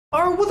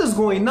Alright, what is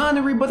going on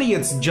everybody?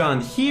 It's John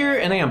here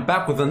and I am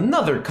back with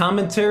another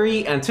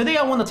commentary, and today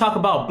I want to talk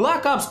about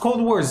Black Ops Cold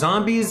War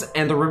Zombies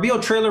and the reveal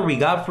trailer we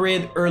got for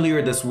it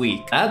earlier this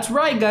week. That's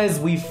right guys,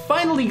 we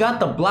finally got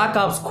the Black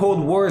Ops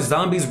Cold War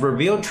Zombies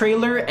reveal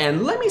trailer,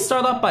 and let me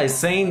start off by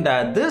saying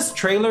that this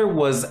trailer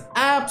was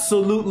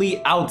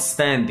absolutely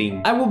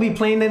outstanding. I will be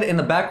playing it in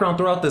the background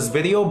throughout this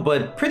video,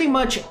 but pretty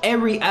much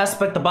every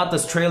aspect about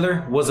this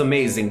trailer was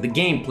amazing. The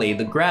gameplay,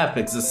 the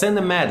graphics, the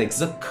cinematics,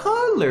 the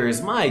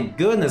colors, my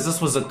goodness, this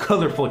was a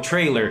colorful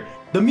trailer.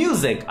 The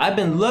music, I've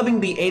been loving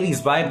the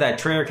 80s vibe that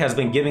Treyarch has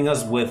been giving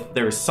us with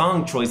their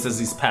song choices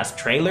these past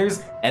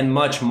trailers, and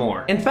much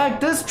more. In fact,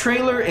 this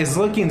trailer is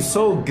looking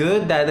so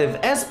good that if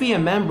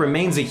SBMM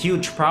remains a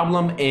huge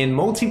problem in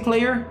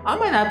multiplayer, I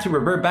might have to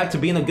revert back to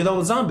being a good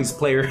old zombies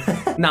player.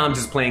 Nah, I'm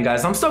just playing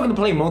guys. I'm still gonna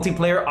play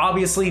multiplayer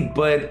obviously,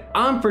 but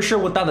I'm for sure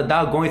without a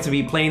doubt going to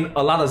be playing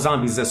a lot of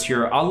zombies this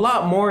year, a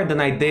lot more than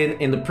I did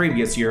in the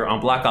previous year on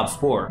Black Ops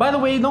 4. By the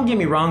way, don't get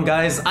me wrong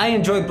guys, I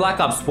enjoyed Black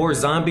Ops 4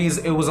 Zombies,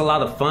 it was a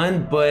lot of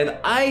fun,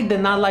 but I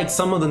did not like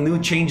some of the new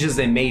changes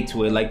they made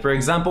to it. Like for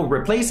example,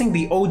 replacing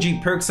the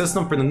OG perk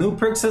system for the new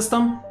perk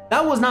system.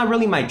 That was not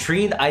really my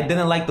treat. I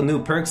didn't like the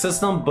new perk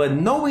system, but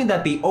knowing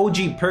that the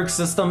OG perk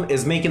system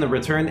is making a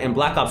return in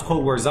Black Ops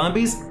Cold War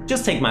Zombies,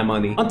 just take my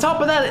money. On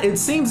top of that, it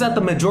seems that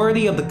the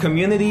majority of the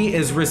community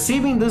is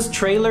receiving this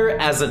trailer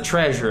as a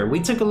treasure. We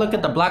took a look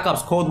at the Black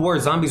Ops Cold War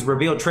Zombies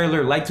reveal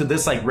trailer like to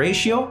dislike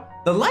ratio.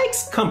 The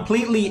likes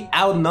completely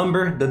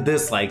outnumber the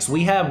dislikes.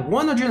 We have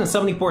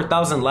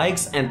 174,000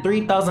 likes and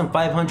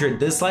 3,500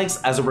 dislikes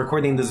as of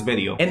recording this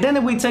video. And then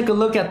if we take a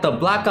look at the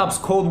Black Ops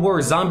Cold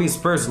War Zombies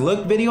first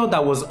look video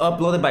that was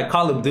uploaded by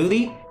Call of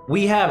Duty,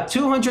 we have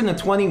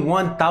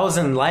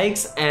 221,000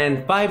 likes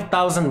and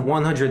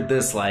 5,100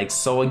 dislikes.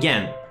 So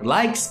again,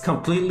 likes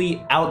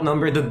completely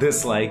outnumber the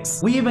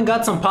dislikes. We even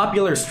got some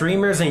popular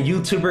streamers and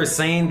YouTubers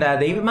saying that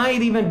they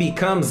might even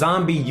become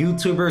zombie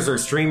YouTubers or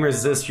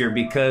streamers this year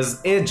because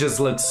it just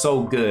looks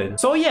so good.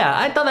 So yeah,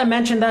 I thought I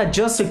mentioned that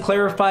just to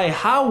clarify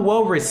how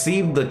well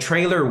received the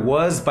trailer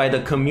was by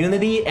the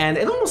community, and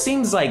it almost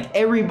seems like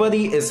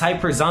everybody is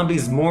hyped for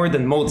zombies more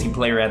than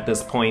multiplayer at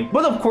this point.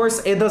 But of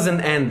course, it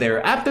doesn't end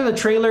there. After the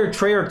trailer,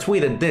 Treyarch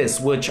tweeted this,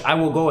 which I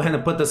will go ahead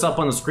and put this up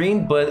on the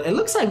screen, but it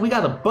looks like we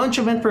got a bunch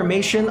of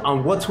information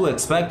on what to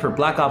expect for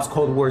Black Ops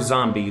Cold War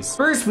Zombies.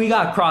 First, we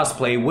got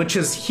crossplay, which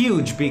is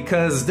huge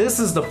because this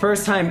is the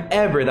first time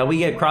ever that we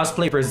get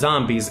crossplay for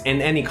zombies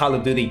in any Call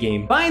of Duty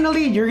game.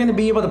 Finally, you're gonna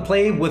be able to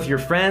play with your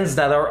friends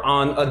that are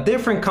on a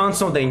different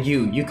console than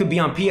you. You could be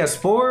on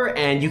PS4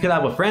 and you could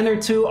have a friend or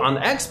two on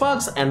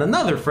Xbox and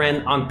another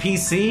friend on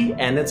PC,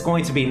 and it's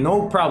going to be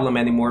no problem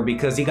anymore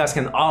because you guys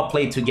can all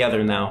play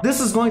together now. This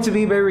is going to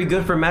be very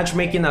good for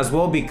matchmaking as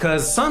well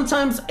because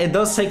sometimes it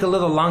does take a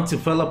little long to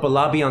fill up a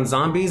lobby on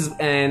zombies,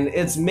 and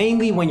it's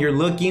mainly when you're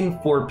looking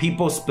for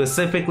people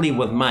specifically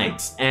with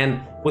mics.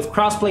 And with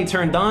crossplay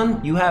turned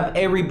on, you have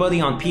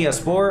everybody on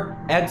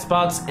PS4,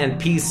 Xbox,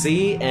 and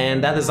PC,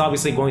 and that is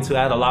obviously going to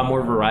add a lot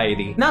more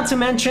variety. Not to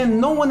mention,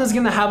 no one is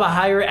gonna have a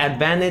higher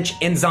advantage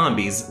in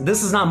zombies.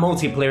 This is not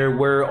multiplayer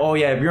where, oh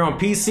yeah, if you're on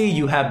PC,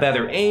 you have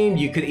better aim,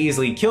 you could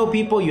easily kill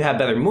people, you have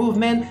better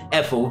movement,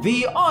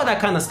 FOV, all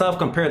that kind of stuff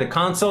compared to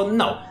console.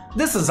 No.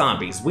 This is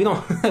zombies. We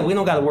don't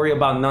gotta worry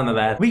about none of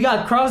that. We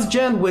got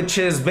cross-gen, which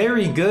is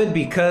very good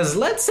because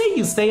let's say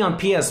you stay on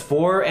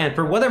PS4 and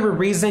for whatever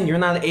reason you're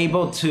not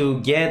able to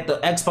get the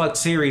Xbox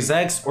Series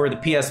X or the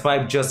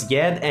PS5 just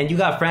yet, and you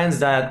got friends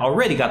that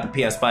already got the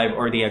PS5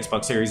 or the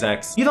Xbox Series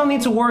X. You don't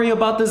need to worry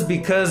about this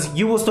because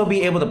you will still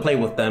be able to play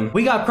with them.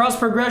 We got cross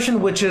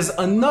progression, which is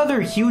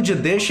another huge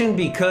addition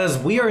because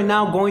we are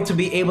now going to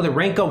be able to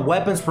rank up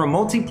weapons for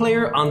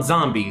multiplayer on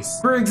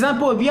zombies. For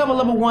example, if you have a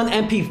level 1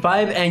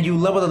 MP5 and you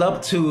level it up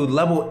to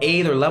level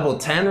 8 or level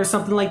 10 or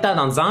something like that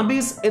on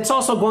zombies, it's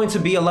also going to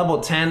be a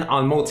level 10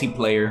 on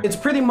multiplayer. It's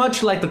pretty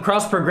much like the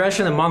cross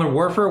progression in Modern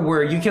Warfare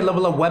where you can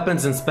level up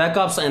weapons in Spec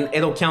Ops and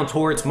it'll count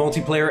towards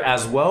multiplayer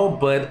as well,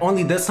 but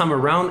only this time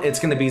around it's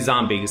gonna be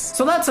zombies.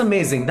 So that's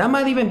amazing. That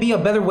might even be a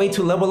better way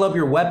to level up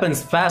your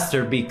weapons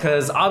faster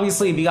because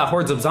obviously if you got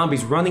hordes of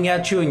zombies running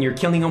at you and you're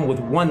killing them with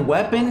one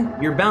weapon,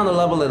 you're bound to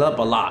level it up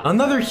a lot.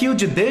 Another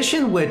huge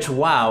addition, which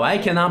wow, I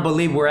cannot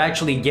believe we're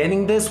actually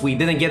getting this. We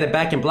didn't get it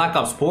back in Black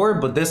Ops 4,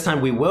 but this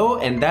time we will,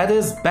 and that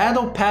is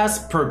Battle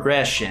Pass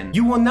progression.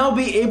 You will now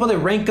be able to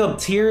rank up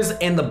tiers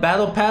in the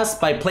Battle Pass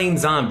by playing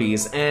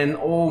zombies, and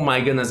oh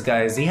my goodness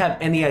guys, do you have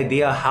any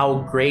idea how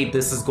great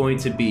this is going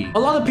to be? A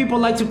lot of people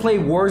like to play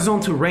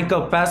Warzone to rank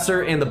up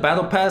faster in the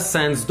Battle Pass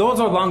since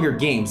those are longer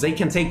games. They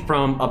can take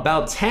from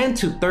about 10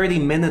 to 30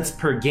 minutes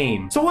per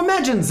game. So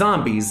imagine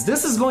zombies.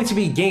 This is going to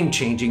be game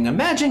changing.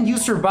 Imagine you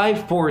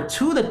survive for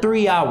 2 to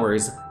 3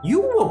 hours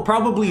you will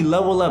probably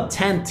level up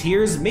 10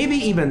 tiers, maybe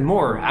even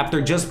more,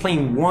 after just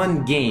playing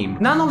one game.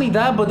 Not only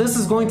that, but this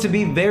is going to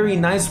be very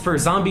nice for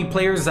zombie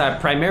players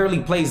that primarily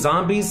play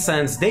zombies,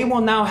 since they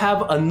will now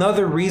have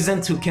another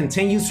reason to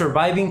continue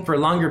surviving for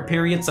longer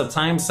periods of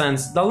time,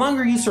 since the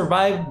longer you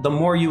survive, the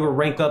more you will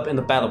rank up in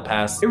the battle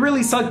pass. It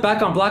really sucked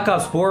back on Black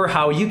Ops 4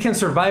 how you can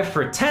survive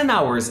for 10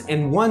 hours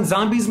in one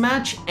zombies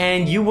match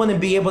and you wouldn't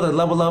be able to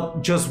level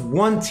up just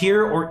one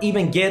tier or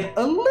even get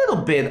a little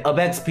bit of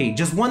XP,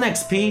 just 1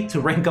 XP to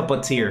rank up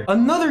a tier.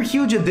 Another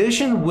huge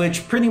addition,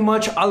 which pretty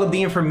much all of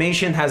the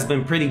information has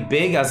been pretty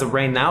big as of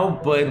right now,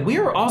 but we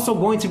are also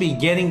going to be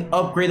getting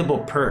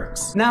upgradable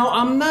perks. Now,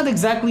 I'm not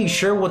exactly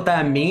sure what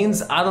that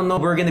means. I don't know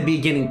if we're going to be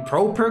getting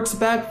pro perks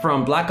back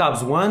from Black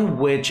Ops 1,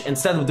 which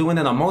instead of doing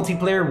it on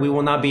multiplayer, we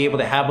will not be able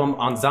to have them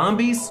on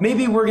zombies.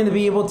 Maybe we're going to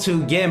be able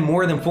to get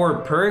more than 4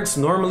 perks.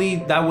 Normally,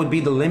 that would be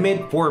the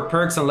limit, 4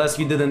 perks, unless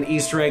you did an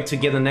Easter egg to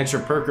get an extra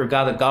perk or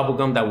got a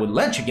gobblegum that would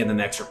let you get an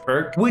extra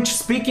perk. Which,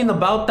 speaking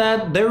about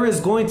that, there is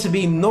going to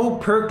be no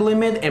perk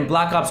limit in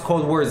Black Ops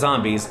Cold War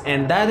Zombies,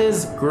 and that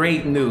is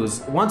great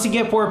news. Once you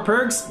get 4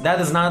 perks,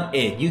 that is not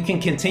it. You can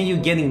continue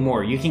getting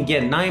more. You can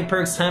get 9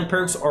 perks, 10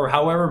 perks, or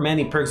however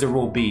many perks there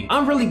will be.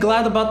 I'm really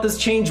glad about this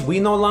change. We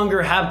no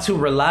longer have to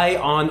rely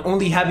on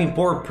only having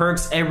 4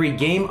 perks every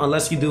game,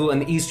 unless you do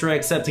an Easter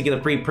egg set to get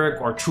a free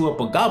perk or chew up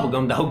a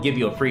gobblegum that will give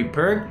you a free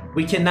perk.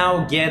 We can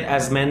now get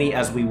as many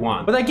as we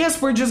want. But I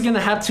guess we're just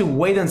gonna have to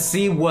wait and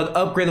see what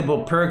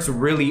upgradable perks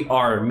really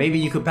are. Maybe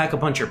you could pack a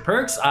bunch of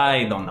perks,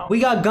 I don't know. We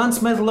got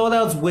gunsmith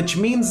loadouts, which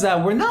means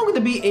that we're now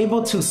gonna be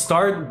able to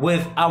start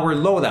with our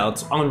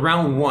loadouts on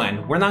round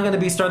 1. We're not gonna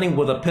be starting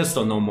with a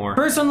pistol no more.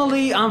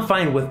 Personally, I'm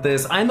fine with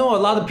this. I know a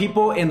lot of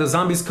people in the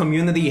zombies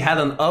community had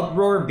an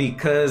uproar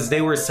because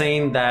they were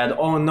saying that,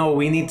 oh no,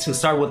 we need to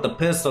start with the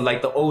pistol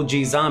like the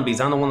OG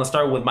zombies. I don't want to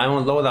start with my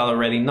own loadout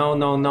already. No,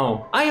 no,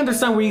 no. I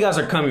understand where you guys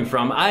are coming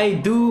from. I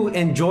do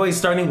enjoy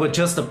starting with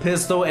just a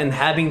pistol and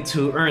having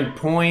to earn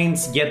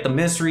points, get the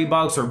mystery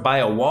box, or buy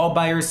a wall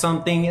buy or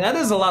something. That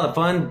is a lot of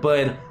fun,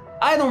 but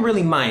I don't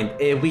really mind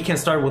if we can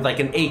start with like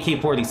an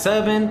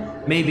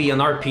AK-47, maybe an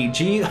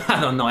RPG, I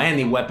don't know,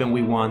 any weapon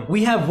we want.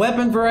 We have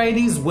weapon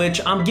varieties,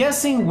 which I'm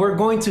guessing we're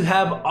going to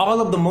have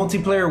all of the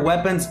multiplayer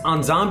weapons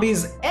on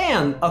zombies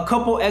and a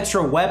couple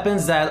extra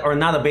weapons that are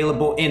not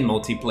available in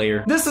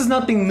multiplayer. This is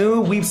nothing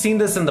new. We've seen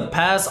this in the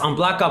past. On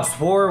Black Ops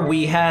 4,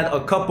 we had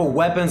a couple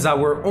weapons that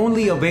were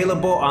only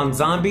available on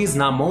zombies,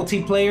 not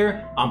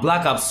multiplayer. On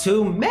Black Ops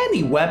 2,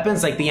 many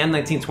weapons like the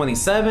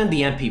M1927,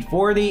 the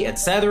MP40,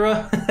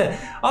 etc.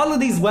 All of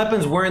these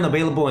weapons weren't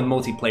available in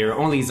multiplayer,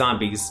 only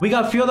zombies. We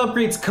got field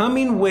upgrades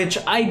coming, which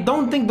I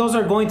don't think those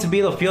are going to be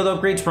the field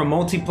upgrades for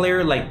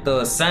multiplayer, like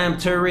the SAM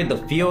turret, the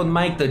field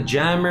mic, the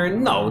jammer.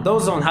 No,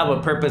 those don't have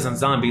a purpose in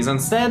zombies.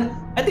 Instead,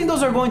 I think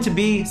those are going to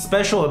be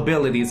special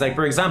abilities. Like,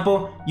 for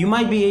example, you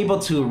might be able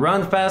to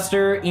run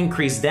faster,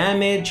 increase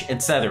damage,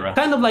 etc.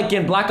 Kind of like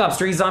in Black Ops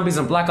 3 zombies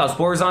and Black Ops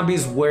 4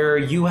 zombies, where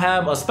you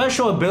have a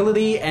special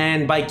ability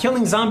and by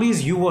killing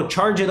zombies, you will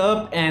charge it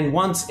up, and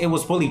once it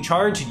was fully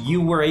charged,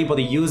 you were able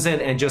to use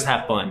it and just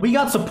have fun. We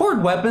got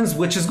support weapons,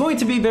 which is going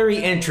to be very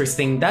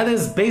interesting. That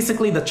is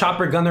basically the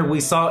chopper gunner we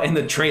saw in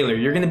the trailer.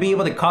 You're going to be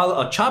able to call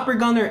a chopper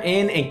gunner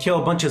in and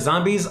kill a bunch of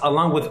zombies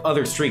along with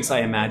other streaks, I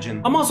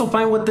imagine. I'm also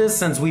fine with this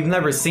since we've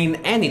never seen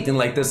anything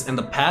like this in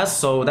the past,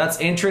 so that's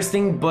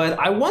interesting, but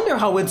I wonder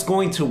how it's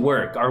going to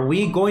work. Are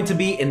we going to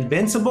be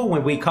invincible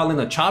when we call in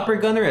a chopper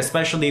gunner,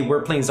 especially if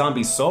we're playing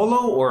zombies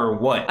solo, or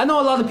what? I know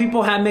a lot of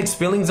people have mixed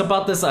feelings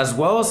about this as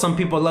well. Some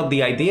people love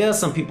the idea,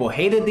 some people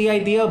hated the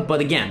idea,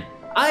 but again,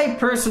 I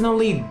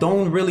personally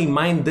don't really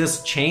mind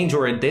this change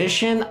or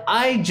addition.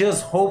 I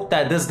just hope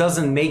that this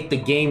doesn't make the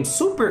game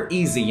super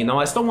easy, you know?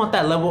 I still want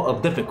that level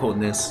of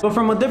difficultness. But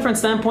from a different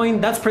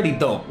standpoint, that's pretty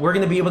dope. We're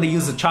gonna be able to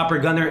use the chopper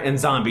gunner in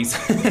zombies.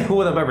 Who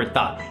would have ever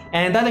thought?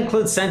 And that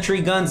includes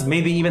sentry guns,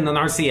 maybe even an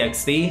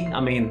RCXD.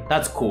 I mean,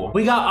 that's cool.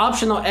 We got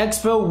optional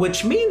exfil,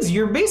 which means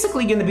you're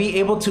basically gonna be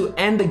able to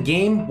end the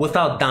game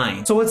without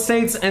dying. So it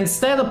states,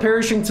 instead of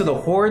perishing to the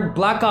horde,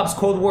 Black Ops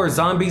Cold War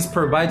Zombies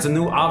provides a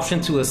new option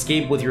to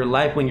escape with your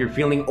life when you're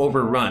feeling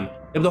overrun.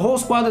 If the whole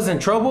squad is in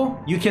trouble,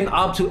 you can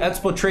opt to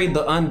exfiltrate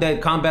the undead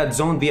combat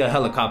zone via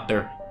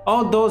helicopter.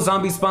 Although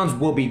zombie spawns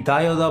will be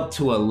dialed up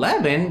to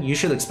 11, you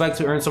should expect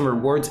to earn some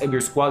rewards if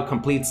your squad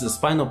completes this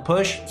final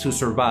push to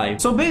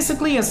survive. So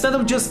basically, instead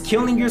of just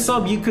killing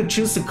yourself, you could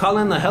choose to call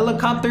in a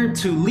helicopter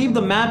to leave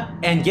the map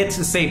and get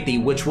to safety,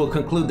 which will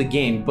conclude the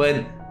game.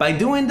 But by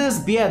doing this,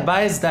 be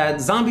advised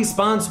that zombie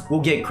spawns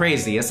will get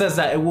crazy. It says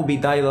that it will be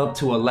dialed up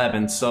to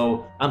 11,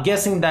 so I'm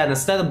guessing that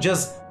instead of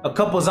just a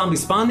couple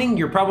zombies spawning,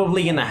 you're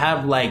probably gonna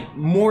have like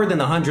more than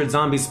 100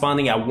 zombies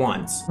spawning at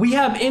once. We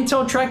have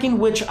intel tracking,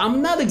 which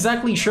I'm not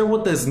exactly sure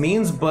what this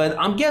means, but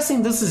I'm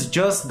guessing this is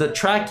just the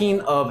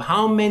tracking of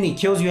how many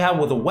kills you have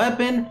with a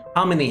weapon,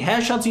 how many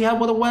headshots you have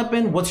with a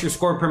weapon, what's your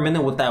score per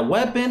minute with that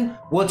weapon,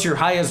 what's your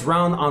highest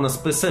round on a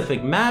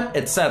specific map,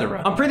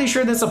 etc. I'm pretty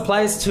sure this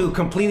applies to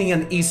completing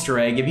an Easter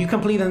egg. If you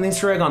complete an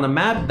Easter egg on a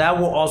map, that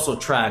will also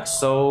track.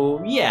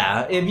 So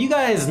yeah, if you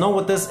guys know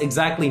what this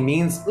exactly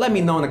means, let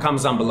me know in the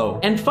comments down below.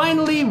 And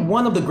finally,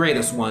 one of the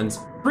greatest ones.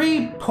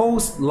 Free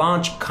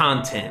post-launch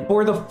content.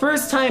 For the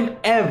first time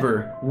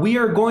ever, we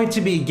are going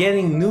to be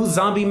getting new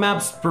zombie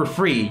maps for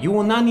free. You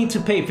will not need to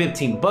pay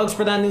 15 bucks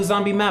for that new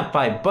zombie map,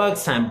 5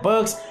 bucks, 10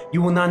 bucks.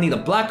 You will not need a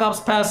Black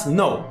Ops pass.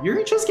 No,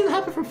 you're just gonna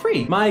have it for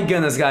free. My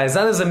goodness, guys,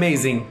 that is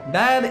amazing.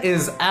 That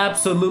is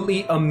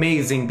absolutely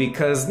amazing,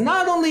 because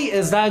not only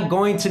is that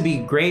going to be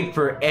great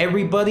for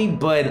everybody,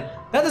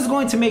 but that is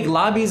going to make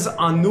lobbies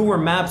on newer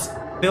maps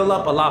fill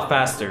up a lot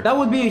faster. That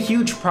would be a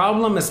huge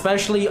problem,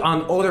 especially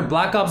on older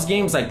Black Ops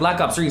games like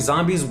Black Ops 3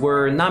 Zombies,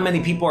 where not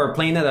many people are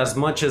playing it as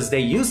much as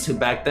they used to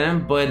back then.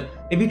 But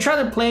if you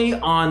try to play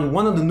on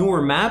one of the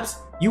newer maps,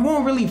 you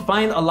won't really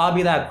find a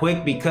lobby that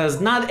quick,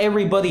 because not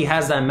everybody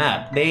has that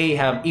map. They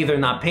have either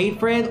not paid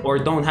for it or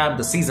don't have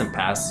the season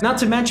pass. Not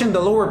to mention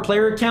the lower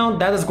player count,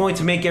 that is going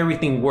to make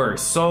everything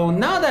worse. So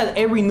now that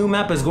every new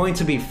map is going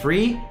to be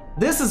free,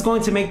 this is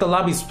going to make the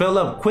lobbies fill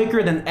up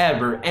quicker than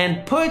ever,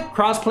 and put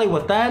crossplay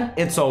with that,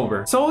 it's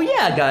over. So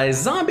yeah,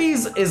 guys,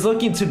 Zombies is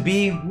looking to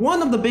be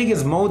one of the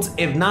biggest modes,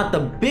 if not the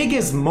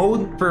biggest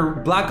mode for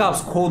Black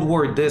Ops Cold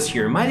War this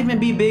year. Might even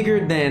be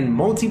bigger than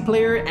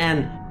multiplayer,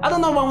 and I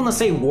don't know if I want to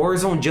say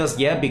Warzone just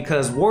yet,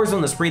 because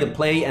Warzone is free to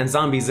play and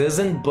Zombies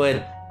isn't,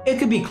 but it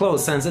could be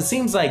close, since it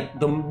seems like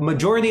the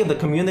majority of the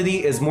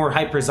community is more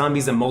hype for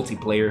Zombies and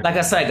multiplayer. Like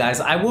I said, guys,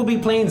 I will be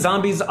playing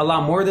Zombies a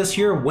lot more this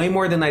year, way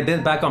more than I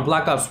did back on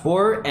Black Ops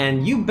 4,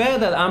 and you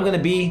bet that I'm gonna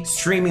be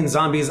streaming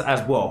Zombies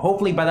as well.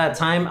 Hopefully by that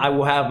time, I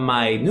will have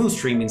my new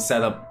streaming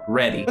setup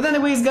ready. But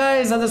anyways,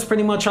 guys, that is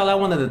pretty much all I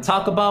wanted to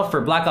talk about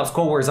for Black Ops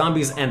Cold War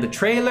Zombies and the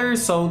trailer.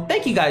 So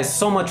thank you guys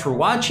so much for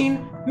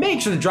watching.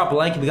 Make sure to drop a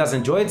like if you guys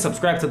enjoyed,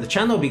 subscribe to the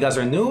channel if you guys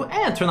are new,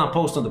 and turn on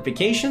post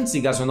notifications so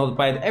you guys are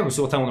notified every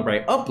single time whenever I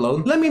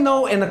upload. Let me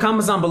know in the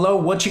comments down below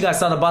what you guys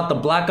thought about the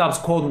Black Ops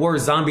Cold War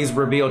Zombies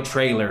reveal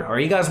trailer. Are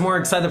you guys more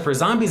excited for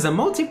Zombies and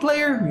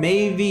multiplayer?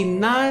 Maybe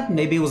not.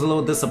 Maybe it was a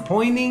little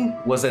disappointing.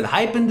 Was it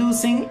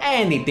hype-inducing?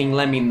 Anything,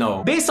 let me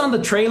know. Based on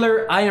the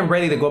trailer, I am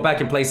ready to go back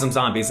and play some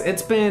Zombies.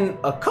 It's been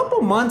a couple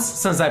months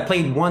since I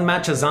played one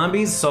match of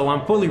Zombies, so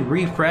I'm fully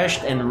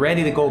refreshed and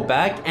ready to go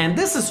back. And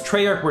this is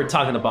Treyarch we're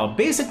talking about.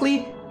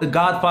 Basically, the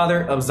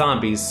godfather of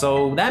Zombies.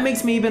 So that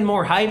makes me even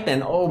more hyped,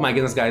 and oh my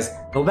goodness, guys,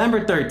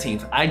 November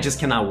 13th, I just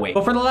cannot wait.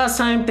 But for the last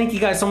time, thank you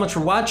guys so much for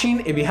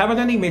watching. If you haven't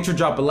already, make sure to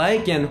drop a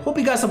like, and hope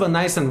you guys have a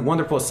nice and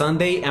wonderful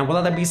Sunday. And with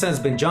all that being said, it's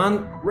been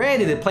John,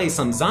 ready to play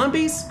some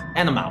Zombies,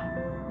 and I'm out.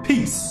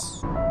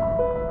 Peace.